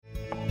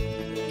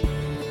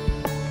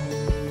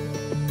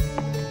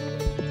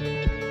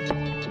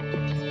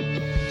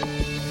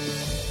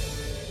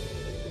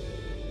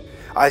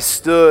I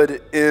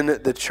stood in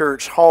the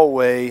church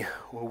hallway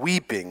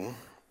weeping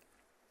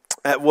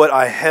at what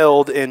I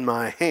held in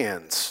my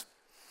hands.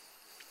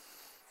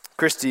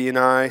 Christy and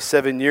I,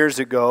 7 years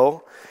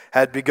ago,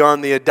 had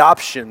begun the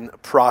adoption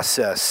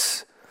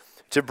process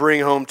to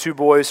bring home 2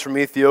 boys from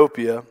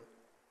Ethiopia,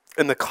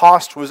 and the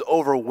cost was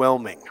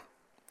overwhelming.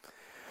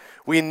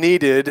 We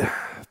needed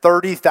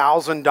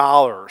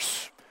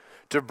 $30,000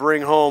 to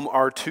bring home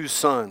our 2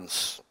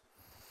 sons.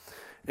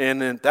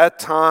 And at that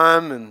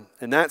time and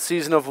in that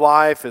season of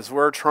life, as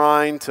we're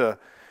trying to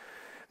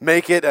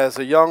make it as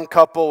a young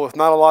couple with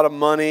not a lot of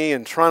money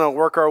and trying to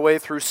work our way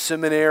through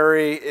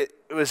seminary, it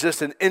was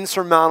just an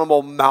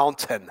insurmountable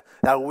mountain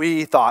that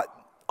we thought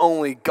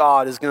only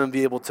God is going to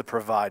be able to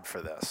provide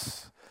for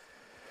this.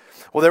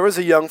 Well, there was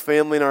a young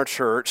family in our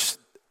church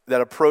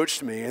that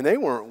approached me, and they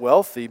weren't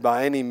wealthy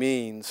by any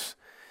means.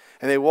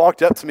 And they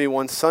walked up to me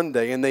one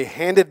Sunday, and they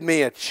handed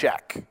me a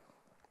check.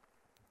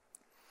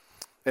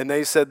 And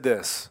they said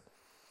this: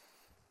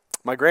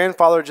 my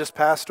grandfather just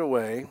passed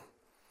away,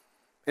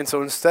 and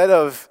so instead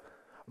of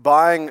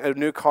buying a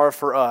new car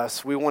for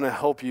us, we want to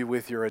help you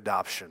with your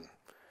adoption.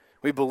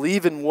 We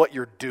believe in what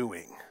you're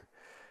doing.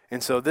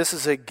 And so this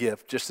is a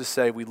gift just to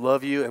say we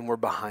love you and we're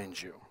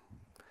behind you.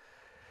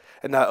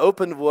 And I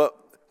opened what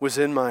was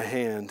in my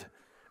hand,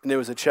 and it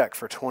was a check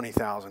for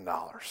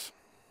 $20,000.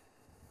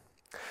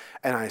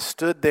 And I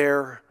stood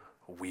there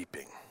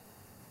weeping.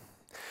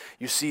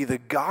 You see, the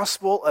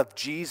gospel of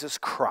Jesus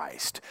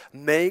Christ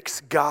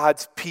makes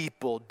God's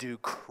people do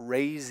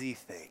crazy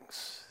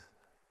things.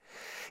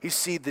 You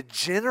see, the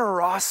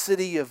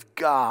generosity of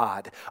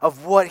God,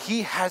 of what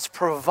He has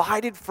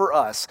provided for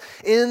us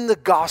in the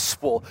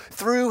gospel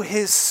through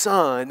His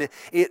Son,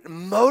 it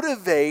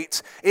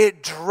motivates,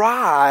 it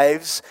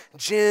drives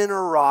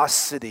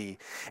generosity.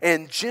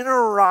 And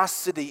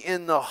generosity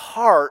in the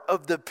heart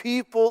of the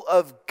people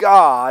of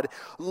God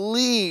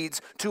leads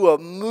to a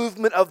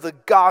movement of the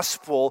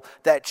gospel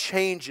that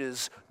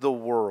changes the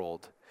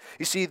world.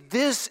 You see,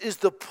 this is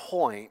the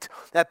point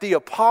that the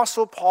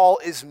Apostle Paul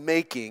is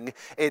making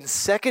in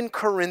 2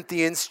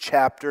 Corinthians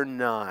chapter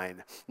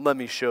 9. Let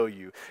me show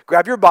you.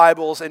 Grab your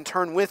Bibles and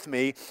turn with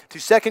me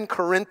to 2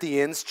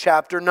 Corinthians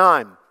chapter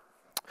 9.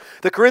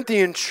 The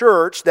Corinthian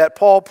church that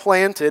Paul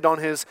planted on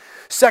his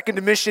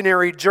second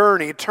missionary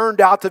journey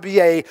turned out to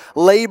be a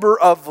labor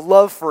of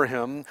love for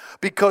him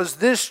because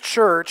this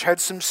church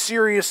had some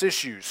serious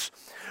issues.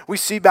 We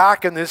see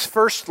back in this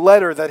first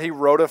letter that he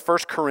wrote of 1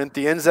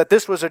 Corinthians that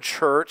this was a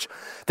church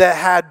that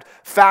had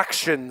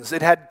factions,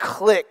 it had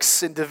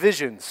cliques and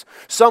divisions.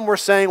 Some were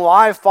saying, well,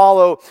 I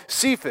follow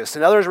Cephas,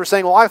 and others were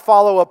saying, well, I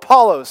follow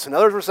Apollos, and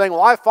others were saying,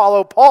 well, I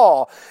follow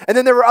Paul. And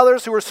then there were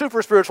others who were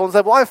super spiritual and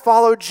said, well, I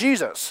follow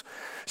Jesus.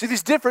 See,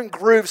 these different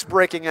groups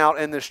breaking out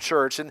in this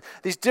church and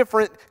these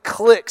different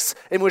cliques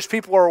in which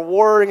people are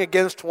warring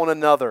against one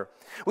another.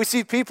 We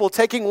see people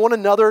taking one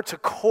another to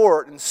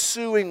court and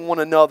suing one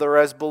another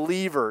as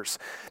believers.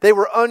 They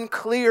were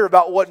unclear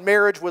about what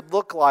marriage would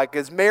look like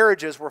as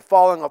marriages were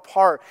falling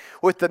apart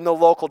within the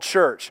local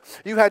church.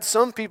 You had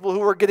some people who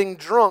were getting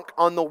drunk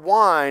on the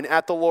wine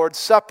at the Lord's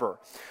Supper.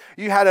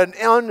 You had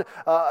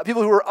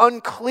people who were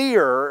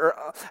unclear,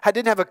 or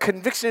didn't have a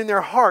conviction in their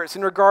hearts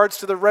in regards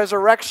to the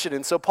resurrection.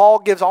 And so Paul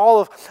gives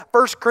all of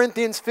 1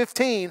 Corinthians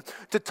 15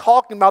 to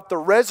talking about the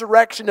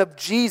resurrection of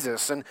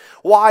Jesus and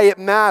why it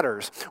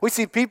matters. We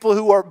see people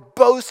who are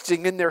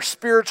boasting in their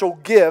spiritual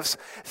gifts,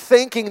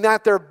 thinking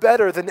that they're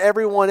better than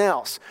everyone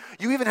else.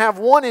 You even have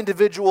one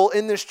individual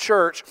in this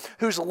church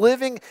who's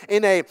living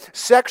in a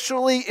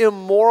sexually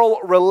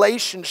immoral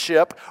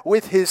relationship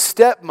with his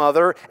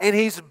stepmother, and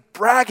he's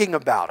bragging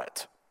about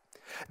it.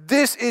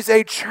 This is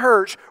a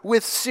church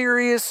with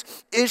serious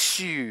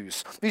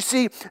issues. You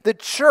see, the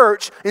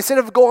church, instead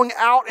of going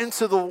out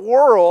into the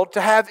world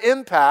to have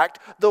impact,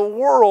 the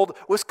world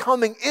was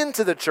coming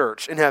into the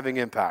church and having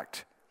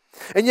impact.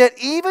 And yet,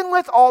 even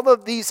with all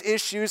of these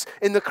issues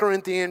in the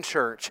Corinthian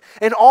church,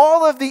 and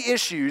all of the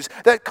issues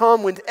that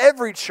come with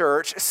every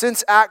church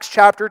since Acts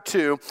chapter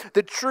 2,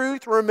 the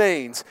truth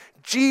remains.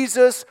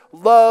 Jesus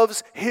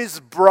loves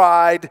His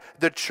bride,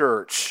 the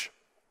church.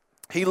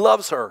 He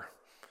loves her.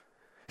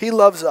 He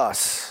loves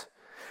us.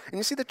 And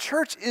you see, the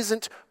church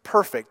isn't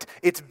perfect.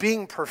 It's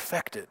being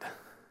perfected.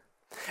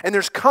 And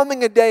there's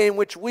coming a day in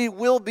which we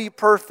will be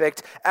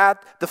perfect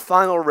at the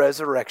final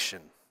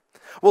resurrection.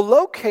 Well,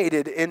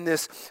 located in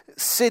this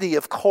city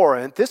of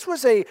Corinth, this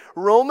was a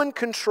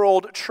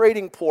Roman-controlled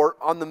trading port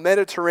on the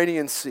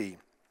Mediterranean Sea.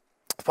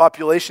 The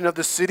population of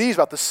the city is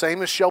about the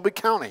same as Shelby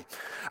County.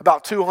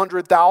 About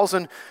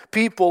 200,000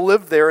 people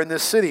lived there in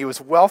this city. It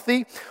was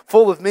wealthy,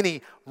 full of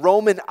many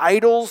Roman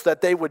idols that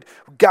they would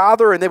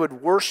gather and they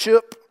would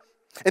worship.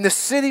 And the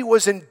city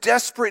was in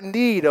desperate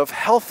need of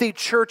healthy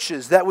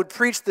churches that would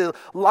preach the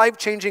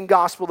life-changing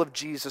gospel of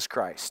Jesus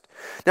Christ.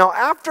 Now,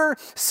 after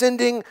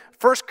sending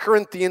 1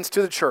 Corinthians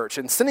to the church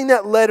and sending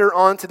that letter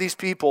on to these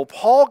people,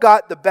 Paul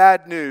got the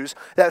bad news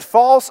that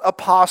false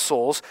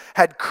apostles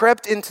had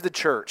crept into the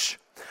church.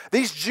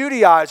 These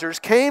Judaizers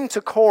came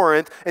to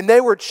Corinth and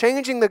they were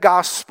changing the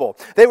gospel.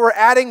 They were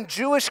adding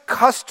Jewish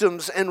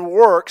customs and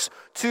works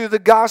to the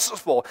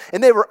gospel.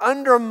 And they were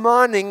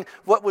undermining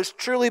what was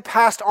truly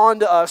passed on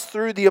to us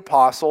through the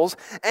apostles.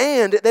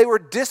 And they were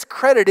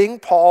discrediting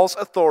Paul's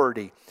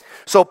authority.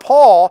 So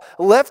Paul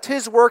left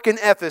his work in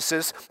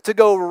Ephesus to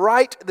go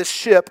right the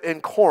ship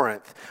in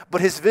Corinth.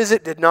 But his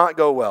visit did not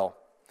go well.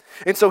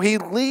 And so he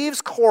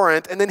leaves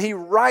Corinth and then he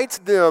writes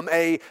them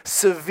a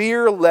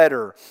severe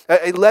letter.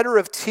 A letter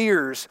of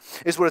tears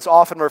is what it's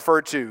often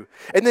referred to.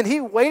 And then he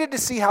waited to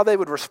see how they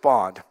would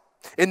respond.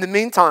 In the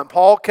meantime,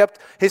 Paul kept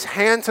his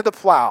hand to the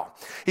plow.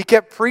 He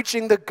kept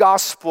preaching the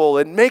gospel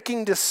and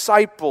making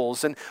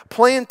disciples and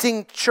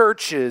planting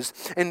churches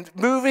and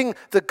moving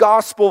the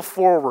gospel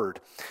forward.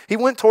 He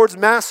went towards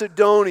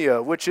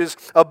Macedonia, which is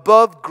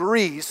above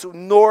Greece,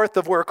 north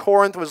of where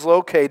Corinth was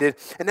located.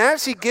 And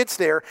as he gets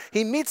there,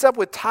 he meets up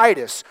with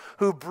Titus,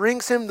 who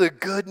brings him the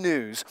good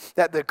news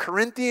that the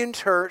Corinthian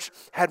church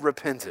had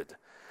repented.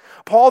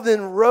 Paul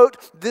then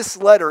wrote this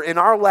letter in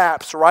our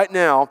laps right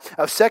now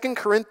of 2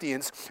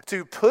 Corinthians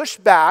to push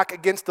back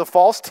against the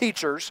false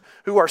teachers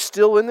who are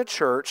still in the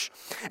church.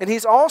 And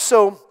he's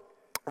also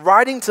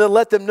writing to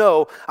let them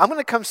know, I'm going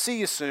to come see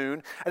you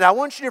soon, and I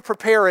want you to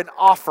prepare an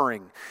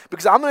offering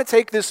because I'm going to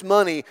take this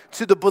money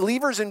to the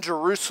believers in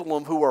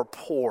Jerusalem who are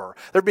poor.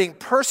 They're being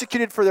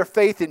persecuted for their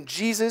faith in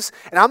Jesus,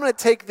 and I'm going to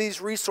take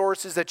these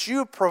resources that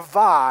you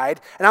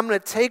provide, and I'm going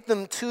to take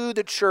them to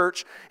the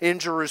church in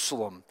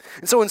Jerusalem.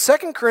 And so in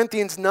 2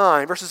 Corinthians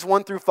 9, verses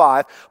 1 through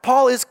 5,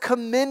 Paul is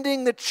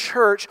commending the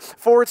church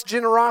for its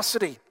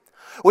generosity.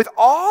 With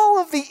all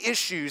of the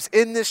issues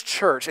in this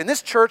church, and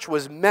this church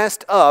was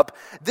messed up,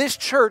 this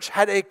church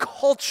had a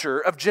culture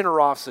of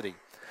generosity.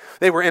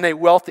 They were in a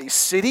wealthy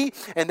city,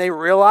 and they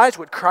realized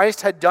what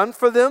Christ had done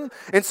for them,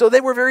 and so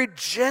they were very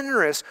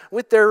generous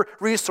with their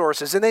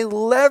resources, and they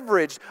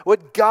leveraged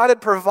what God had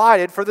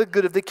provided for the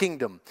good of the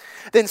kingdom.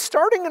 Then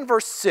starting in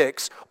verse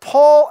 6,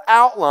 Paul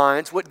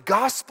outlines what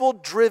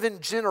gospel-driven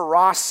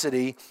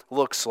generosity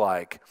looks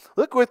like.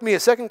 Look with me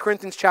at 2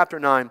 Corinthians chapter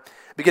 9,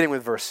 beginning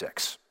with verse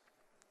 6.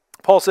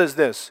 Paul says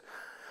this,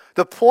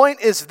 the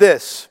point is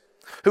this,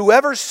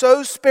 whoever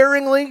sows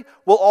sparingly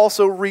will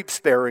also reap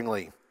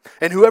sparingly,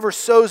 and whoever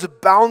sows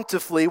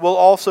bountifully will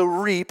also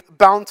reap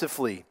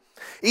bountifully.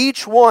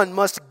 Each one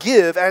must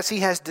give as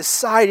he has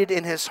decided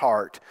in his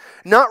heart,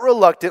 not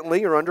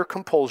reluctantly or under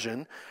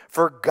compulsion,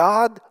 for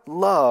God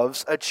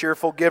loves a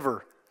cheerful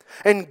giver.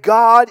 And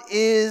God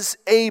is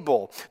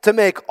able to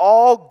make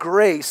all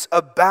grace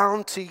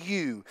abound to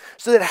you,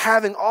 so that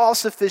having all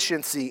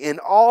sufficiency in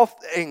all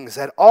things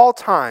at all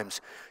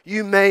times,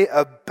 you may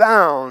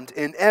abound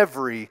in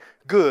every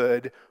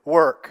good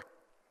work.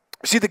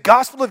 See, the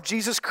gospel of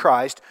Jesus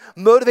Christ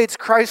motivates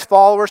Christ's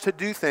followers to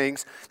do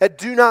things that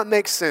do not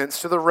make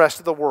sense to the rest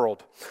of the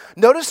world.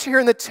 Notice here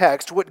in the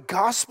text what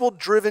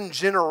gospel-driven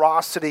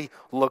generosity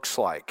looks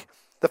like.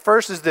 The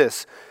first is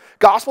this.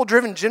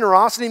 Gospel-driven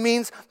generosity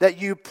means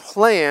that you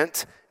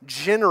plant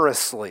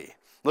generously.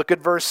 Look at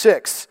verse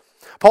 6.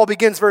 Paul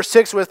begins verse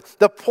 6 with,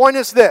 the point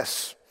is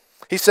this.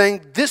 He's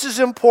saying, this is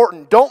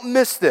important. Don't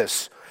miss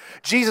this.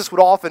 Jesus would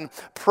often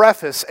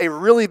preface a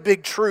really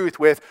big truth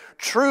with,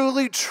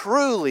 truly,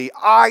 truly,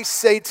 I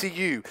say to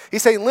you.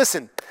 He's saying,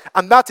 listen,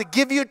 I'm about to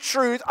give you a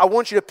truth. I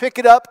want you to pick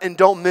it up and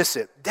don't miss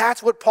it.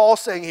 That's what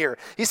Paul's saying here.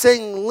 He's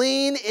saying,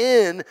 lean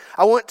in.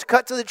 I want to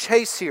cut to the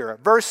chase here.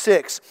 Verse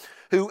 6.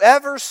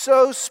 Whoever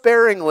sows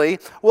sparingly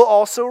will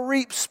also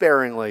reap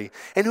sparingly,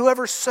 and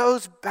whoever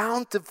sows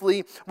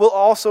bountifully will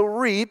also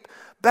reap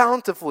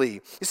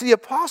bountifully. You see, the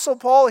Apostle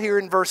Paul here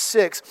in verse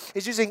 6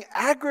 is using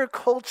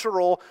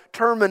agricultural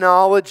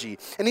terminology,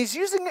 and he's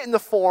using it in the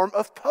form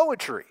of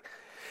poetry.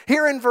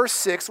 Here in verse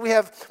 6, we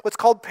have what's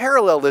called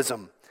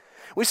parallelism.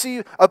 We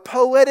see a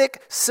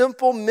poetic,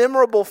 simple,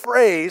 memorable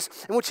phrase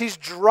in which he's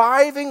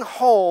driving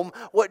home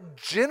what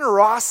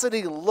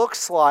generosity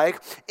looks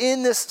like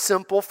in this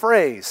simple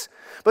phrase.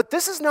 But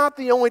this is not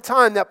the only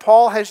time that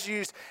Paul has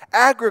used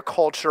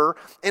agriculture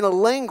in a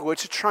language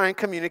to try and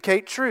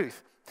communicate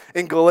truth.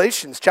 In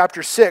Galatians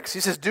chapter 6, he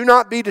says, do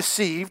not be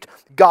deceived,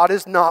 God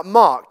is not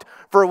mocked.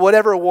 For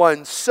whatever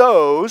one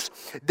sows,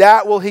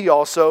 that will he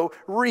also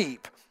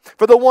reap.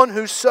 For the one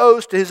who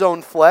sows to his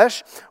own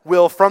flesh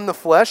will from the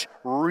flesh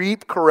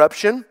reap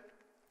corruption.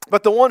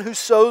 But the one who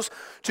sows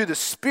to the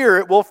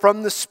Spirit will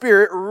from the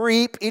Spirit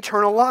reap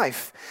eternal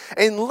life.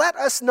 And let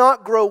us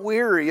not grow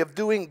weary of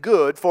doing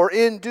good, for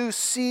in due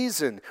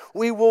season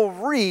we will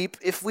reap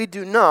if we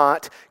do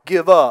not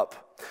give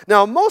up.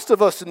 Now, most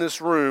of us in this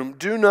room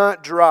do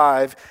not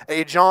drive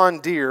a John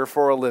Deere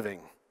for a living.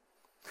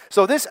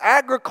 So this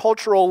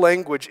agricultural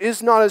language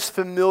is not as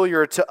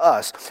familiar to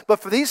us. But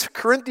for these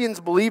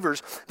Corinthians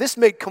believers, this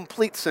made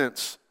complete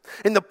sense.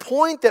 And the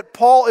point that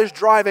Paul is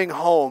driving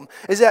home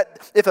is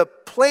that if a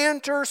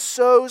planter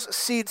sows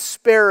seed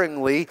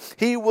sparingly,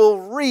 he will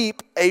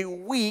reap a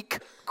weak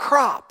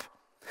crop.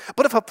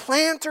 But if a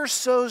planter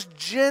sows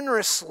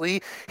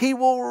generously, he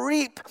will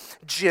reap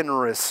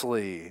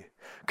generously.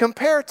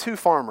 Compare two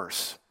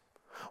farmers.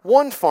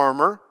 One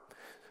farmer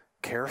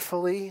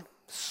carefully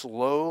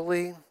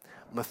slowly,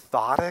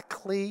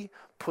 methodically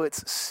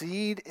puts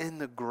seed in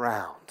the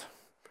ground,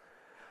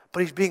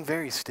 but he's being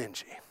very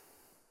stingy.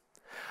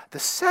 The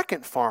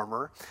second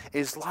farmer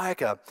is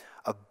like a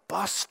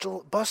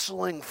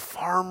bustling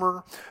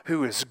farmer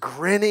who is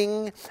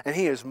grinning, and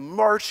he is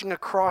marching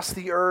across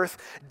the earth,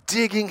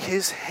 digging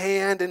his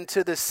hand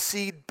into the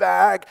seed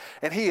bag,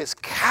 and he is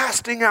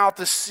casting out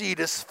the seed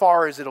as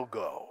far as it'll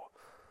go.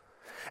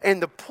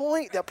 And the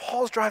point that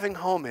Paul's driving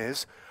home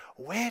is,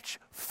 which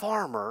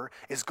farmer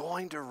is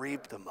going to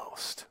reap the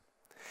most?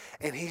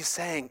 And he's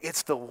saying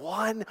it's the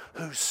one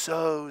who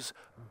sows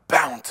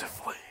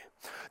bountifully,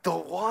 the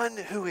one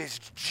who is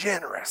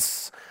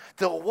generous,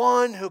 the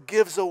one who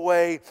gives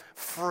away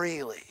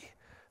freely.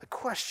 The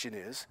question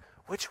is,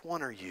 which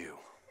one are you?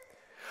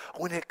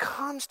 When it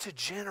comes to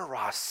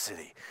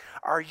generosity,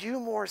 are you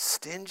more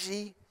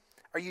stingy?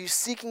 Are you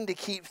seeking to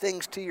keep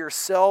things to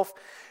yourself,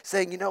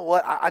 saying, you know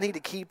what, I need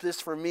to keep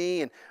this for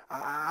me and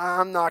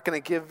I'm not going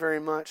to give very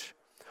much?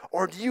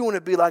 Or do you want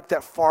to be like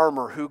that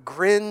farmer who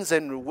grins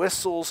and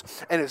whistles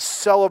and is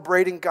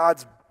celebrating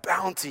God's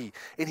bounty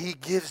and he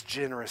gives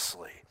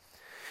generously?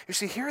 You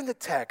see, here in the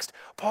text,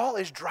 Paul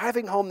is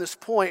driving home this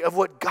point of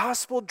what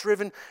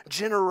gospel-driven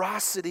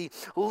generosity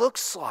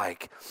looks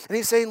like. And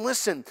he's saying,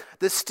 listen,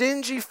 the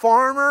stingy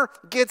farmer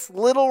gets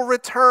little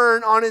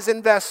return on his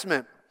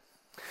investment.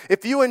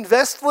 If you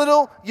invest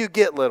little, you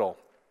get little.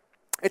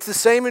 It's the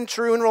same and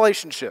true in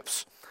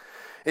relationships.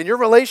 In your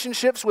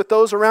relationships with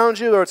those around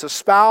you, whether it's a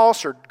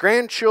spouse or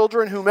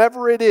grandchildren,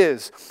 whomever it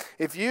is,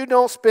 if you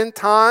don't spend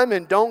time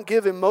and don't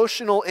give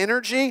emotional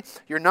energy,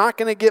 you're not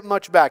going to get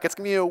much back. It's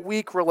going to be a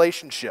weak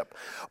relationship.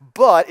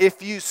 But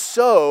if you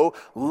sow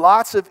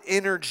lots of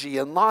energy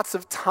and lots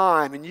of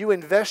time and you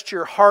invest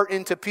your heart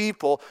into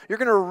people, you're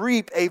going to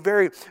reap a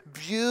very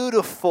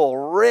beautiful,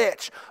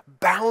 rich,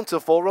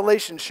 bountiful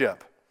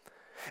relationship.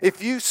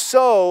 If you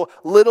sow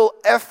little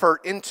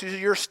effort into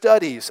your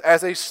studies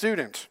as a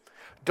student,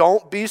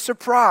 don't be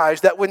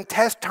surprised that when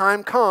test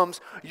time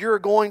comes, you're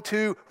going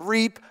to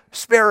reap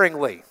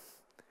sparingly.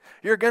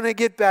 You're going to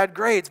get bad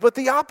grades. But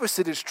the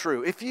opposite is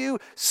true. If you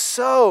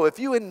sow, if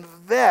you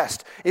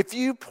invest, if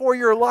you pour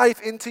your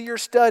life into your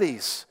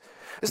studies,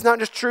 it's not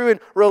just true in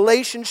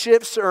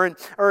relationships or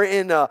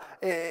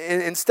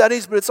in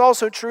studies, but it's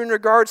also true in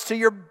regards to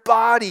your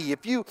body.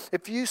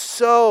 If you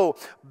sow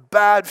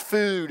bad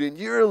food and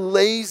you're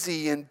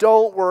lazy and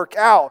don't work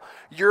out,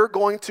 you're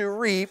going to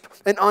reap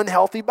an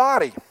unhealthy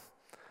body.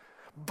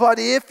 But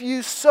if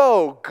you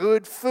sow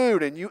good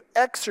food and you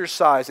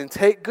exercise and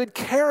take good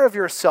care of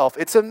yourself,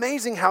 it's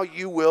amazing how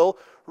you will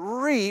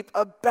reap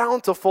a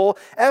bountiful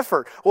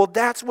effort. Well,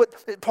 that's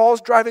what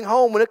Paul's driving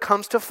home when it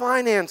comes to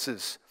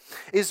finances.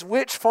 Is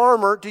which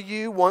farmer do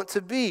you want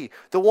to be?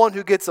 The one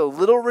who gets a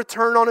little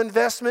return on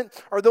investment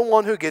or the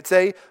one who gets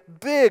a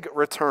big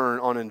return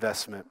on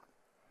investment?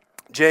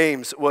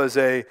 James was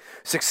a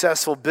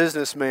successful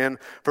businessman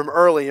from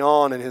early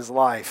on in his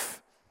life.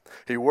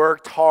 He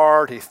worked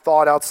hard, he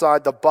thought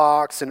outside the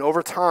box, and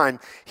over time,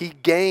 he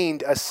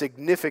gained a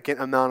significant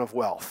amount of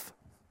wealth.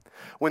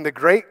 When the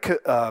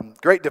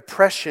Great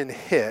Depression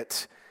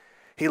hit,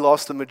 he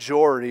lost the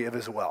majority of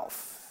his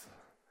wealth.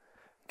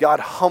 God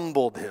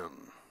humbled him.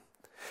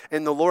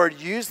 And the Lord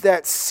used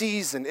that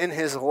season in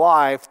his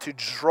life to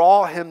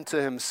draw him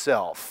to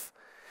himself.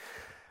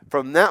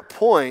 From that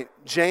point,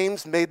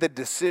 James made the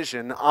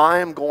decision, I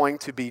am going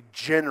to be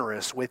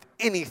generous with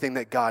anything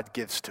that God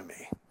gives to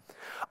me.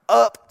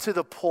 Up to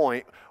the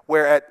point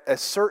where at a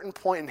certain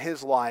point in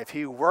his life,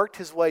 he worked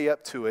his way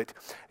up to it.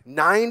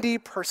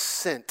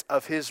 90%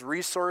 of his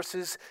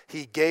resources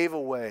he gave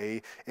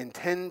away and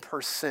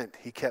 10%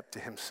 he kept to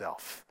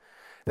himself.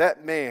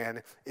 That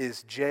man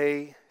is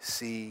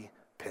J.C.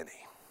 Penney.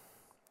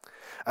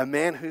 A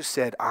man who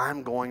said,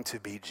 I'm going to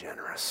be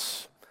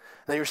generous.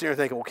 Now you're sitting there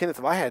thinking, well, Kenneth,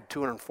 if I had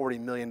 $240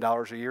 million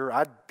a year,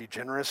 I'd be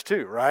generous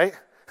too, right?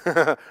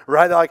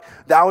 Right? Like,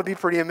 that would be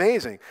pretty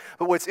amazing.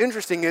 But what's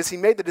interesting is he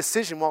made the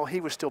decision while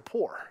he was still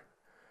poor.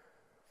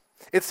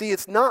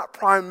 It's not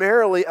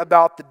primarily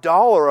about the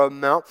dollar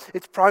amount.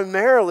 It's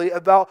primarily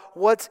about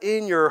what's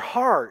in your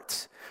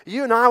heart.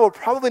 You and I will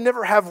probably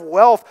never have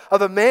wealth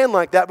of a man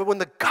like that, but when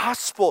the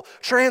gospel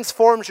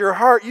transforms your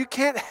heart, you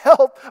can't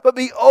help but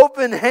be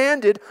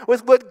open-handed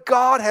with what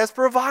God has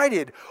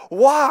provided.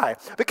 Why?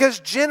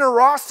 Because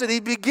generosity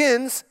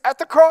begins at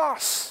the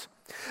cross.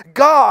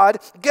 God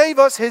gave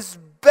us his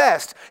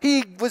best.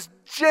 He was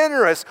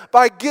generous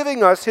by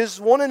giving us his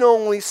one and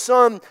only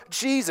Son,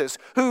 Jesus,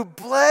 who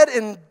bled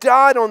and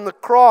died on the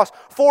cross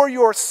for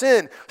your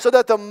sin, so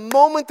that the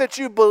moment that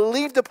you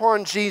believed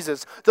upon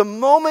Jesus, the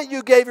moment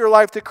you gave your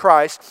life to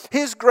Christ,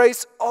 his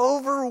grace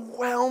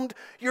overwhelmed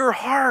your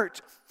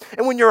heart.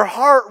 And when your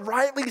heart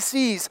rightly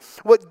sees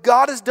what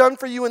God has done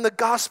for you in the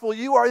gospel,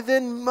 you are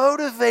then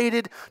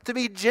motivated to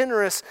be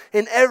generous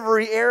in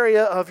every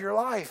area of your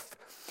life.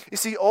 You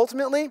see,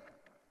 ultimately,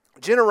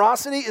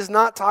 generosity is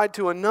not tied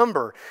to a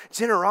number.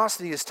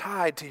 Generosity is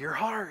tied to your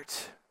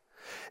heart.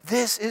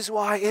 This is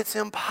why it's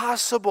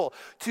impossible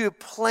to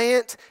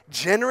plant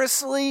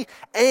generously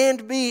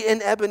and be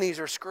an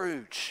Ebenezer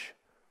Scrooge.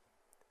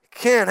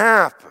 Can't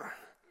happen.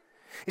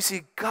 You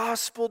see,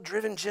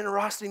 gospel-driven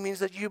generosity means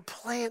that you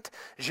plant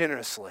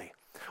generously.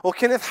 Well,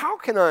 Kenneth, how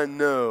can I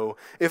know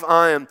if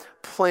I am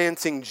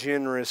planting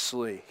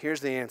generously?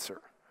 Here's the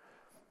answer.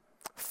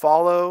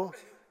 Follow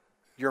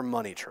your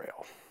money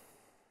trail.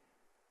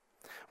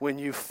 When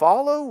you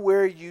follow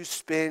where you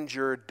spend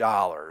your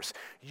dollars,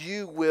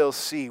 you will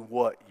see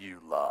what you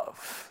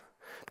love.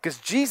 Because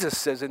Jesus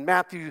says in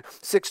Matthew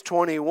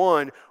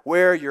 6:21,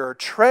 where your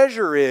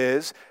treasure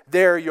is,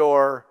 there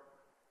your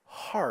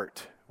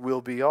heart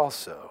will be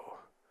also.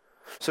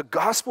 So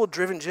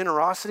gospel-driven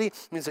generosity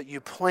means that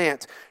you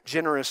plant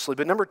generously.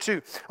 But number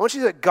two, I want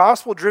you to see that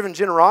gospel-driven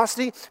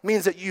generosity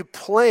means that you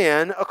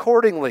plan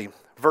accordingly.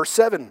 Verse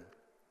 7.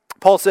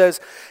 Paul says,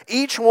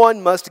 each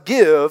one must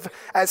give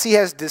as he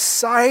has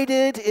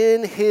decided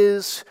in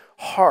his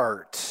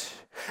heart.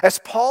 As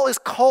Paul is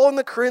calling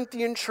the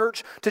Corinthian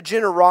church to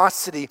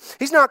generosity,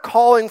 he's not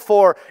calling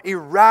for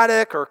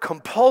erratic or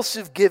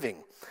compulsive giving.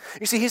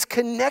 You see, he's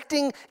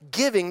connecting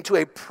giving to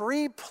a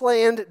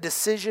pre-planned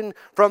decision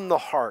from the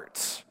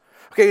heart.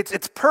 Okay,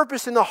 it's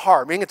purpose in the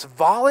heart, meaning it's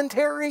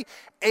voluntary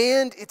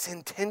and it's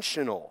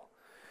intentional.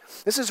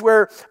 This is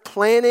where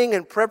planning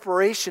and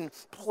preparation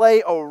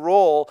play a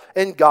role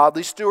in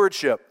godly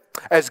stewardship.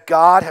 As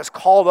God has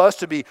called us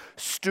to be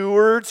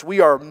stewards,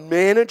 we are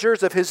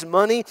managers of His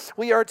money.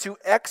 We are to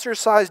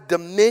exercise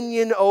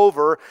dominion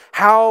over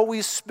how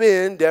we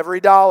spend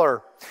every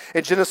dollar.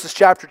 In Genesis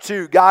chapter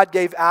 2, God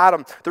gave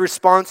Adam the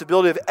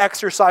responsibility of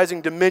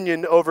exercising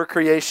dominion over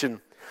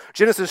creation.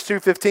 Genesis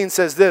 2:15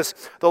 says this,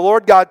 the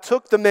Lord God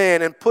took the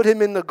man and put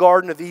him in the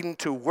Garden of Eden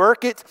to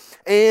work it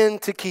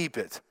and to keep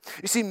it.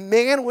 You see,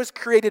 man was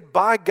created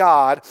by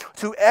God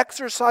to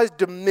exercise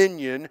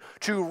dominion,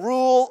 to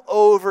rule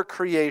over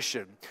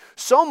creation.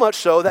 So much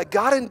so that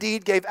God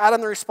indeed gave Adam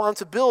the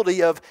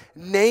responsibility of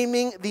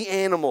naming the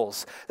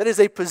animals. That is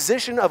a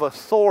position of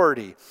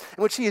authority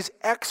in which he is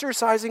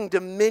exercising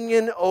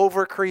dominion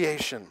over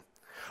creation.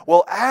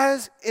 Well,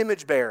 as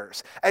image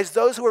bearers, as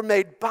those who are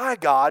made by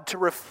God to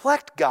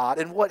reflect God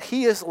and what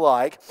He is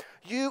like,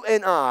 you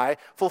and I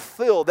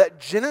fulfill that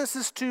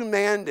Genesis 2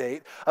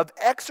 mandate of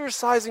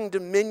exercising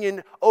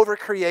dominion over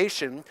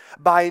creation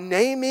by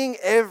naming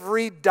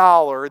every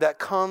dollar that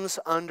comes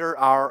under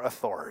our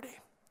authority.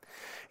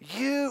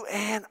 You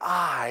and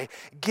I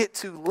get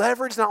to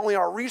leverage not only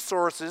our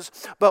resources,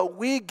 but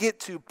we get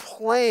to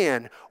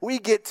plan. We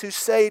get to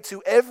say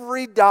to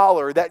every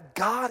dollar that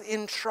God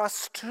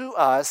entrusts to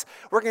us,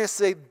 we're going to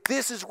say,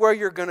 this is where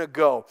you're going to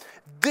go.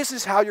 This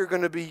is how you're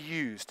going to be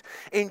used.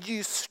 And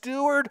you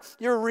steward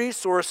your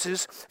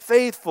resources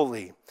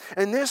faithfully.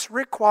 And this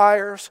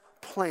requires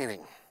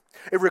planning.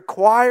 It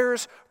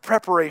requires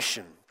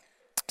preparation.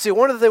 See,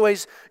 one of the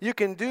ways you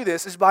can do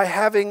this is by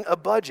having a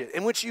budget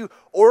in which you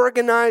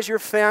organize your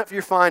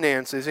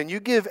finances and you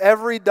give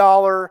every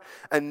dollar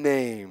a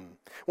name.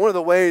 One of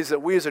the ways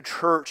that we as a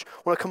church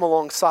want to come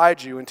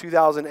alongside you in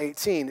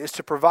 2018 is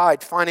to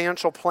provide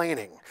financial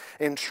planning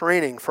and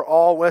training for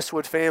all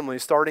Westwood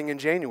families starting in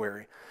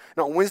January.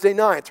 Now, on Wednesday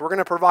nights, we're going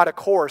to provide a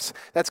course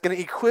that's going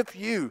to equip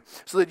you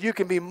so that you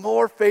can be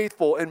more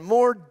faithful and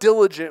more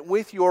diligent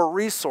with your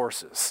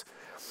resources.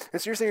 And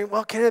so you're thinking,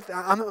 well, Kenneth,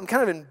 I'm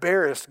kind of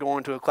embarrassed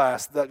going to a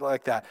class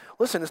like that.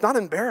 Listen, it's not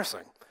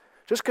embarrassing.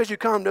 Just because you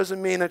come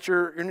doesn't mean that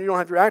you don't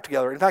have your act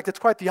together. In fact, it's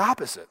quite the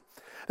opposite.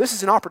 This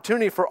is an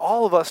opportunity for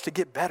all of us to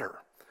get better.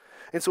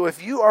 And so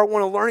if you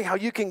want to learn how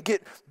you can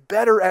get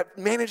better at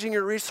managing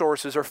your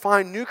resources or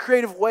find new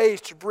creative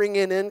ways to bring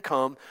in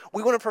income,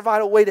 we want to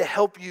provide a way to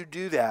help you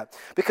do that.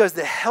 Because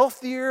the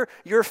healthier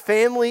your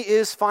family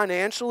is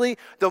financially,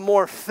 the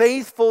more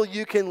faithful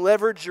you can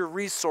leverage your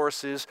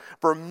resources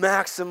for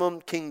maximum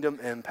kingdom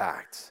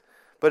impact.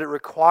 But it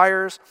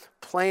requires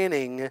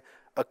planning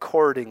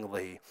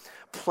accordingly,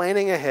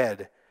 planning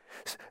ahead,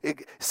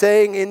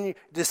 deciding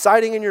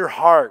in your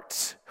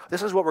heart,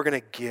 this is what we're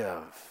going to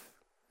give.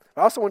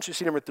 I also want you to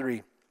see number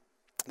 3.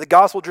 The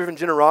gospel-driven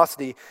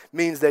generosity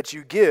means that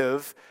you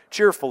give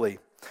cheerfully.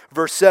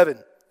 Verse 7,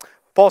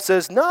 Paul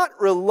says, not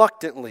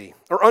reluctantly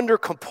or under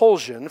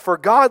compulsion, for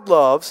God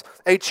loves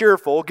a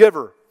cheerful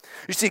giver.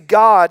 You see,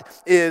 God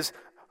is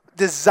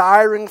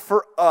desiring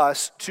for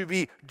us to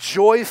be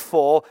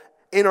joyful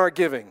in our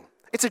giving.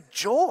 It's a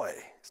joy.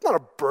 It's not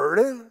a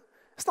burden.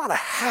 It's not a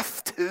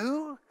have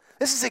to.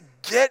 This is a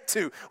get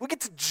to. We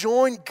get to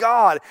join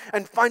God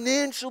and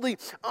financially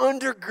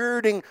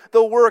undergirding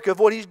the work of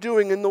what He's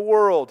doing in the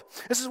world.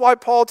 This is why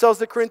Paul tells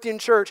the Corinthian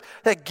church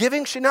that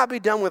giving should not be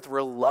done with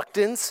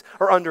reluctance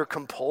or under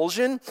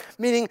compulsion,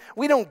 meaning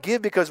we don't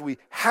give because we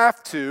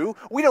have to.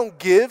 We don't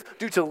give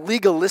due to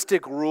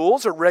legalistic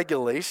rules or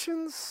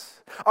regulations.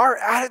 Our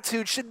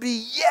attitude should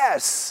be,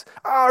 yes,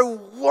 I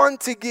want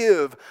to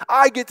give.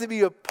 I get to be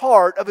a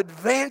part of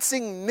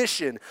advancing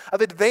mission, of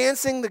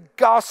advancing the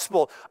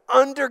gospel,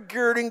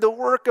 undergirding the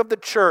work of the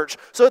church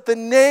so that the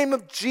name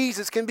of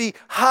Jesus can be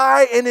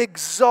high and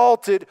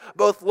exalted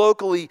both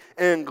locally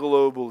and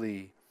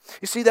globally.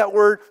 You see, that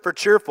word for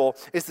cheerful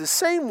is the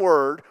same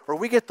word where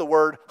we get the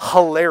word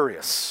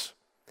hilarious.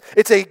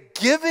 It's a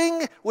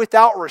giving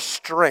without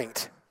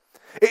restraint.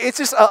 It's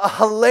just a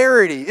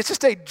hilarity. It's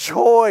just a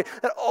joy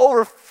that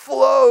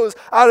overflows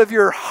out of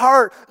your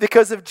heart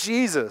because of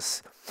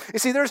Jesus. You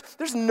see,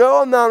 there's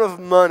no amount of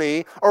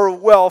money or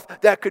wealth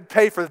that could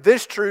pay for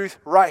this truth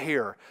right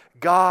here.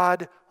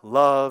 God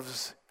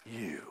loves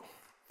you.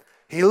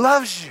 He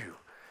loves you.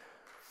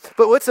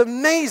 But what's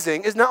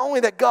amazing is not only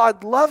that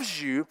God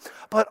loves you,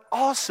 but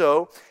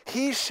also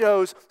he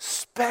shows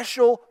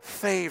special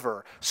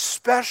favor,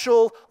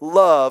 special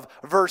love,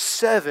 verse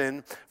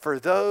 7, for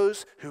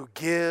those who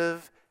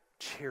give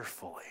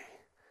cheerfully.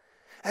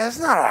 And it's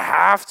not a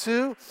have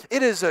to.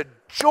 It is a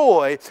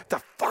joy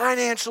to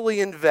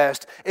financially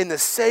invest in the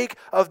sake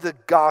of the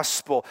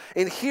gospel.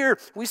 And here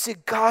we see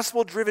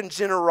gospel-driven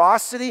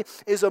generosity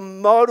is a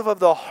motive of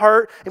the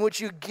heart in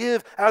which you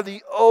give out of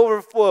the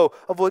overflow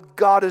of what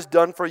God has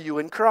done for you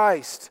in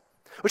Christ.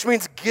 Which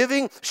means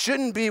giving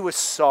shouldn't be with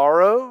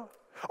sorrow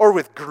or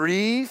with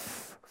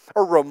grief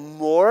or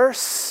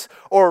remorse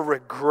or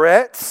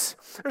regrets.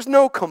 There's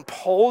no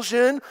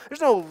compulsion.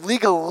 There's no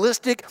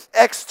legalistic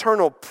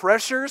external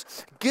pressures.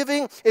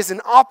 Giving is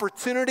an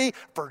opportunity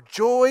for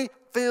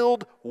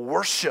joy-filled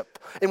worship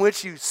in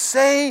which you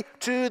say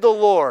to the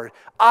Lord,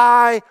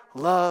 I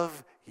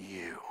love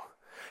you.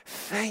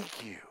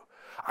 Thank you.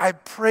 I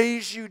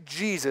praise you,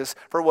 Jesus,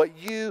 for what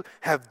you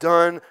have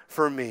done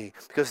for me.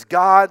 Because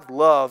God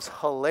loves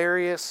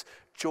hilarious,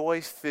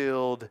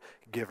 joy-filled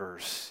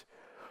givers.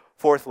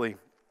 Fourthly,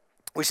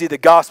 we see the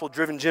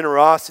gospel-driven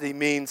generosity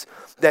means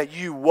that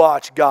you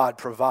watch God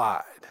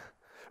provide.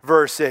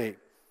 Verse 8.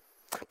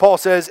 Paul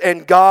says,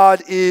 and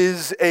God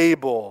is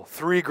able.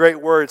 3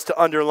 great words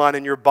to underline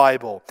in your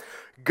Bible.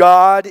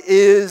 God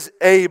is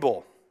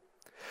able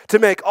to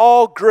make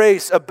all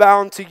grace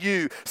abound to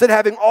you, so that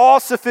having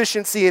all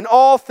sufficiency in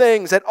all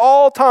things at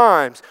all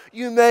times,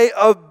 you may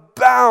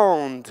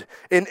abound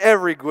in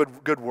every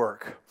good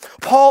work.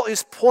 Paul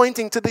is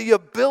pointing to the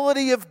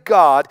ability of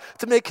God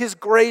to make his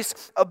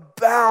grace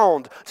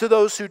abound to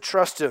those who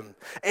trust him.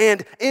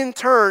 And in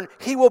turn,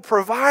 he will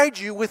provide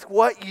you with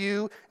what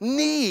you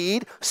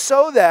need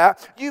so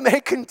that you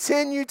may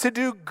continue to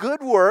do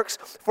good works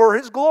for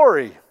his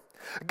glory.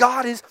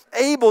 God is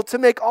able to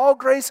make all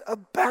grace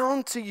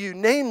abound to you,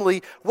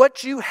 namely,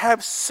 what you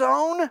have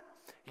sown,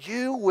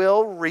 you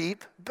will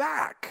reap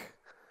back.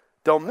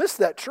 Don't miss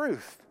that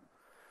truth.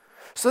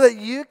 So that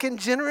you can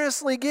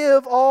generously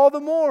give all the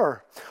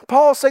more.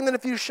 Paul is saying that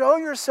if you show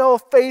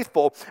yourself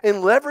faithful in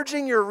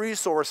leveraging your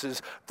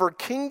resources for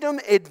kingdom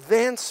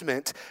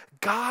advancement,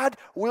 God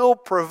will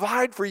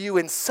provide for you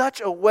in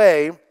such a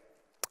way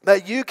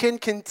that you can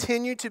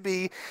continue to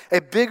be a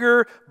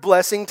bigger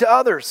blessing to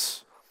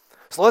others.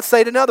 So let's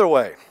say it another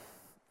way.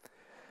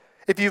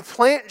 If you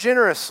plant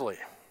generously,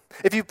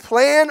 if you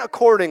plan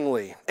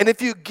accordingly, and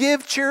if you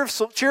give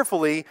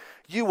cheerfully,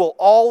 you will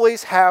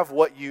always have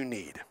what you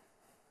need.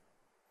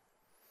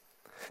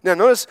 Now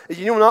notice,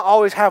 you will not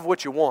always have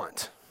what you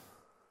want.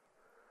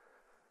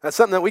 That's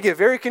something that we get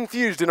very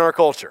confused in our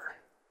culture.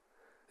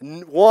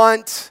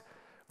 Want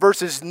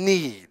versus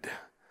need.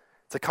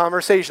 It's a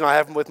conversation I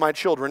have with my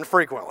children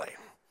frequently.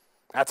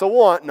 That's a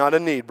want, not a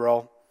need,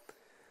 bro.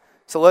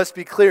 So let's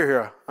be clear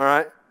here, all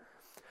right?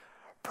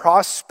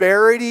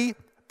 Prosperity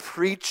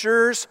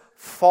preachers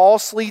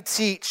falsely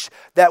teach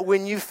that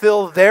when you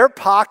fill their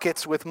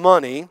pockets with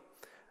money,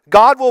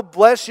 God will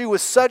bless you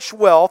with such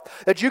wealth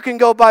that you can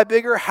go buy a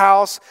bigger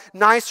house,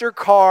 nicer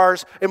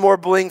cars, and more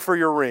bling for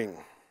your ring.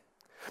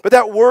 But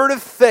that word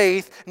of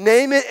faith,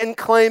 name it and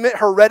claim it,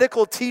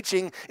 heretical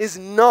teaching is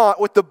not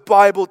what the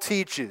Bible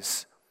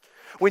teaches.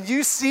 When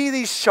you see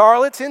these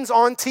charlatans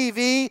on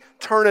TV,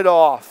 turn it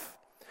off.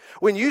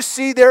 When you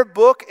see their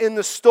book in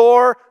the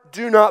store,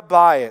 do not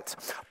buy it.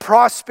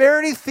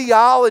 Prosperity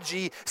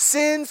theology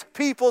sends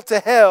people to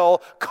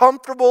hell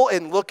comfortable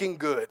and looking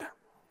good.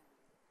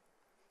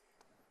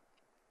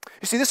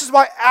 You see, this is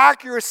why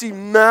accuracy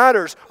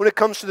matters when it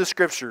comes to the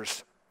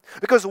scriptures.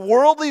 Because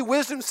worldly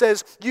wisdom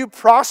says you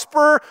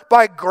prosper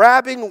by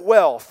grabbing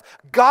wealth.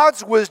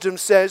 God's wisdom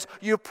says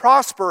you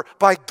prosper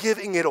by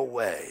giving it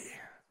away.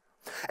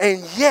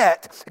 And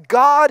yet,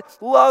 God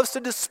loves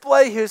to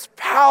display his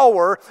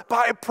power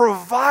by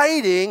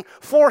providing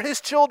for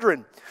his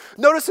children.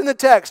 Notice in the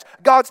text,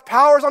 God's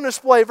power is on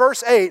display,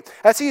 verse 8,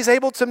 as he is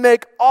able to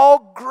make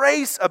all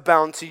grace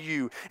abound to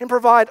you and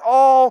provide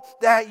all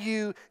that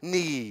you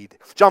need.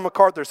 John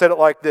MacArthur said it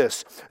like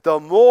this: the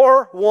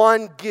more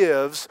one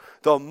gives,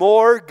 the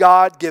more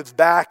God gives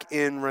back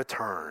in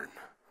return.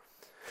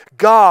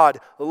 God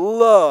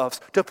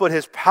loves to put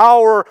his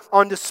power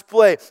on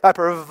display by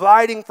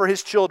providing for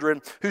his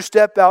children who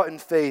step out in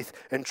faith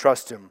and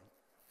trust him.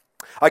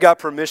 I got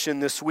permission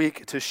this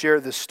week to share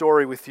this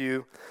story with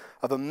you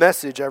of a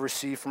message I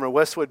received from a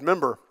Westwood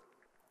member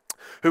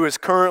who is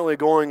currently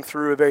going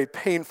through a very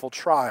painful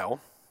trial.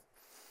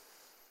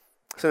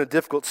 It's in a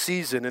difficult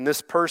season, and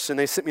this person,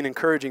 they sent me an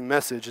encouraging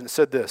message, and it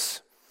said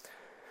this: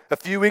 a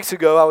few weeks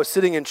ago, I was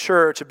sitting in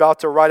church about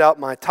to write out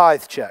my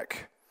tithe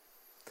check.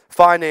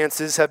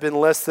 Finances have been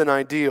less than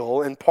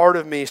ideal, and part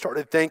of me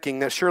started thinking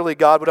that surely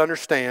God would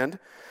understand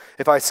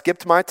if I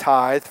skipped my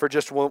tithe for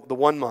just the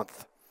 1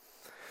 month.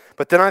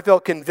 But then I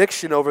felt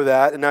conviction over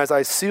that, and as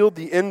I sealed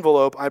the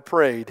envelope, I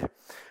prayed,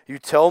 you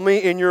tell me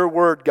in your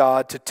word,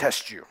 God, to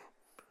test you.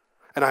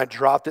 And I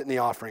dropped it in the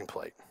offering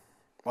plate.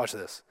 Watch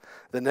this.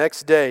 The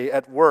next day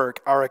at work,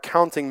 our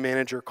accounting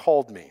manager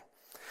called me.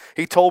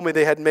 He told me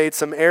they had made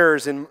some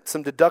errors in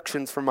some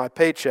deductions from my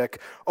paycheck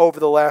over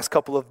the last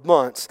couple of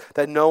months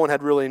that no one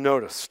had really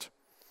noticed.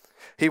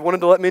 He wanted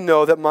to let me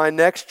know that my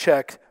next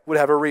check would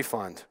have a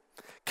refund.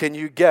 Can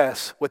you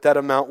guess what that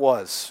amount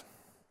was?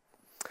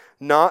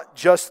 Not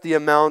just the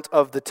amount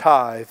of the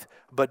tithe,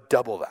 but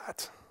double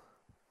that.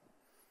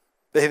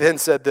 They then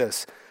said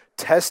this,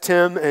 test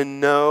him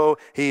and know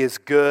he is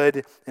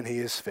good and he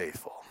is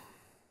faithful.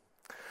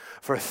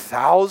 For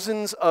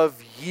thousands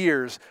of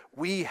years,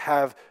 we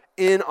have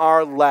in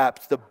our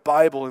laps the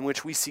Bible in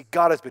which we see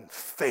God has been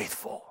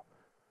faithful.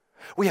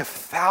 We have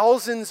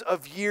thousands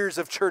of years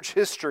of church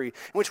history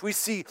in which we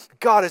see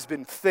God has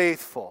been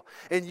faithful.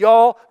 And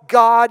y'all,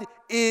 God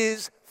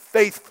is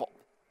faithful.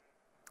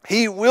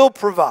 He will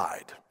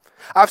provide.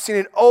 I've seen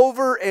it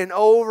over and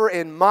over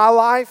in my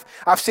life.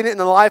 I've seen it in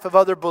the life of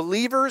other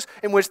believers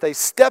in which they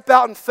step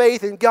out in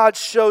faith and God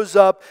shows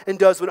up and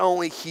does what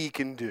only He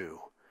can do.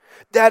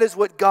 That is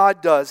what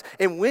God does.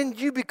 And when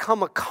you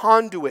become a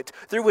conduit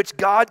through which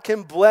God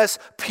can bless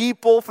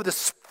people for the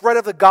spread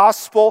of the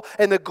gospel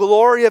and the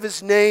glory of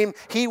His name,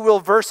 He will,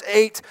 verse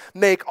 8,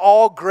 make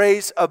all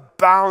grace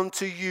abound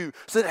to you,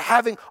 so that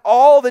having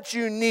all that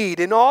you need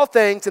in all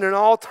things and in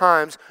all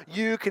times,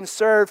 you can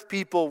serve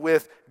people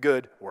with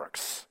good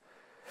works.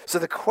 So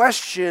the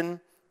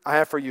question I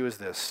have for you is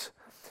this: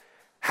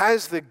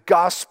 has the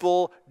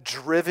gospel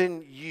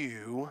driven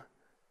you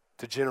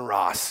to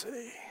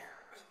generosity?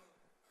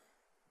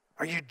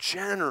 Are you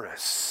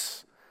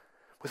generous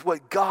with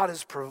what God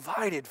has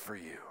provided for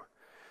you?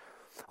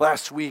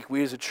 Last week,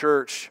 we as a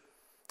church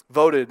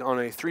voted on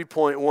a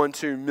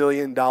 $3.12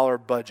 million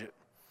budget,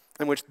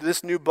 in which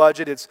this new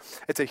budget,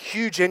 it's a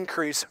huge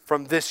increase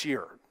from this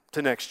year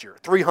to next year,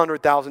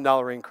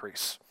 $300,000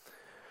 increase.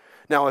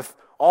 Now, if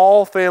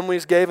all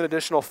families gave an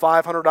additional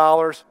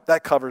 $500,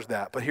 that covers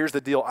that. But here's the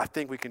deal. I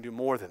think we can do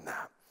more than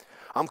that.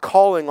 I'm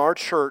calling our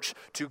church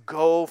to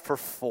go for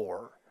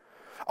 4.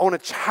 I want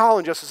to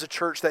challenge us as a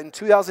church that in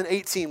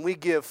 2018, we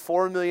give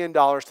 $4 million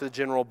to the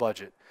general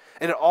budget.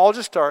 And it all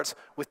just starts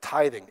with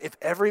tithing. If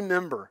every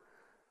member,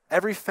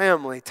 every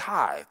family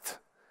tithed,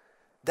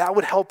 that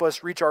would help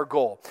us reach our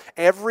goal.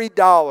 Every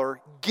dollar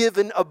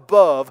given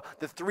above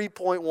the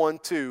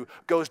 3.12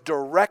 goes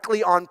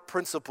directly on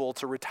principle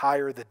to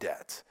retire the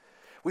debt.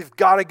 We've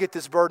got to get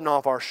this burden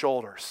off our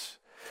shoulders.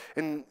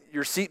 In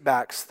your seat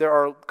backs, there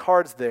are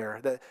cards there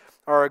that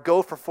are a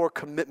Go for 4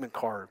 commitment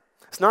card.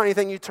 It's not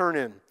anything you turn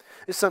in.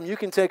 It's something you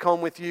can take home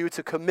with you. It's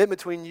a commitment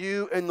between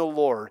you and the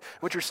Lord.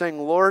 What you're saying,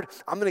 Lord,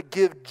 I'm going to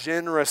give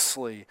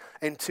generously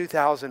in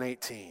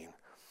 2018.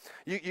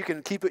 You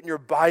can keep it in your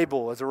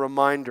Bible as a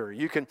reminder.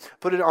 You can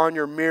put it on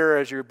your mirror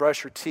as you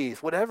brush your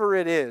teeth, whatever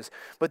it is.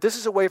 But this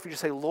is a way for you to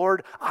say,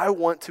 Lord, I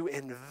want to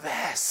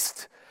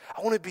invest.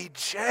 I want to be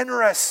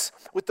generous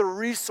with the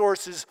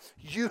resources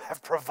you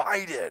have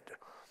provided.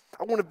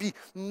 I want to be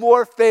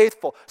more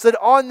faithful so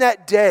that on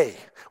that day,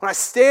 when I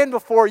stand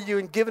before you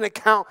and give an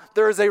account,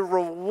 there is a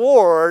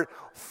reward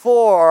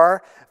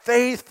for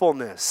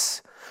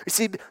faithfulness. You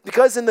see,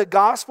 because in the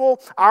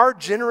gospel, our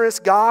generous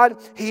God,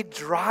 He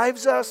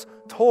drives us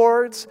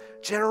towards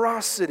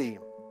generosity.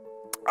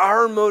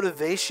 Our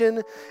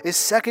motivation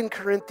is 2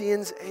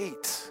 Corinthians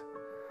 8.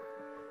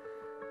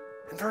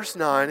 In verse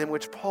 9, in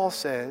which Paul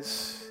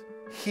says,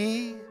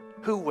 He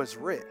who was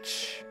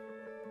rich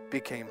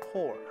became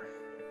poor,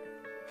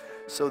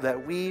 so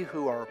that we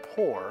who are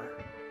poor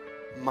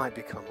might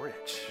become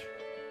rich.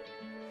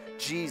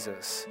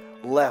 Jesus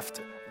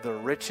left the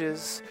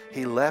riches,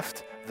 He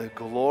left the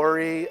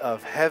glory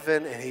of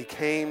heaven, and He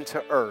came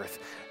to earth,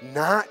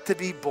 not to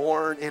be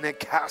born in a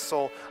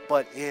castle,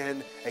 but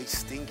in a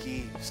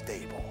stinky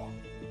stable.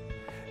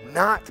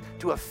 Not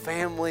to a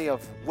family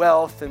of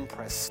wealth and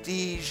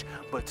prestige,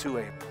 but to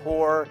a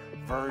poor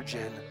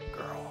virgin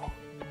girl.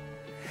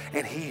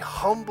 And He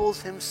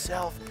humbles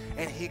Himself,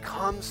 and He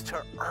comes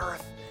to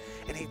earth,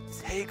 and He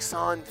takes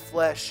on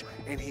flesh,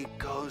 and He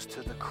goes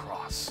to the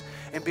cross.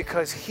 And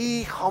because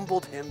He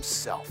humbled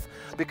Himself,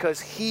 because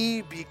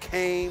He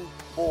became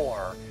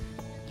poor,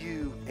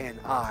 you and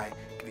I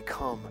can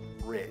become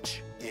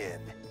rich in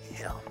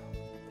Him.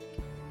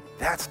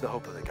 That's the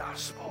hope of the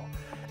gospel.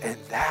 And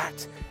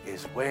that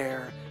is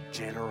where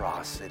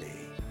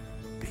generosity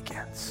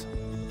begins.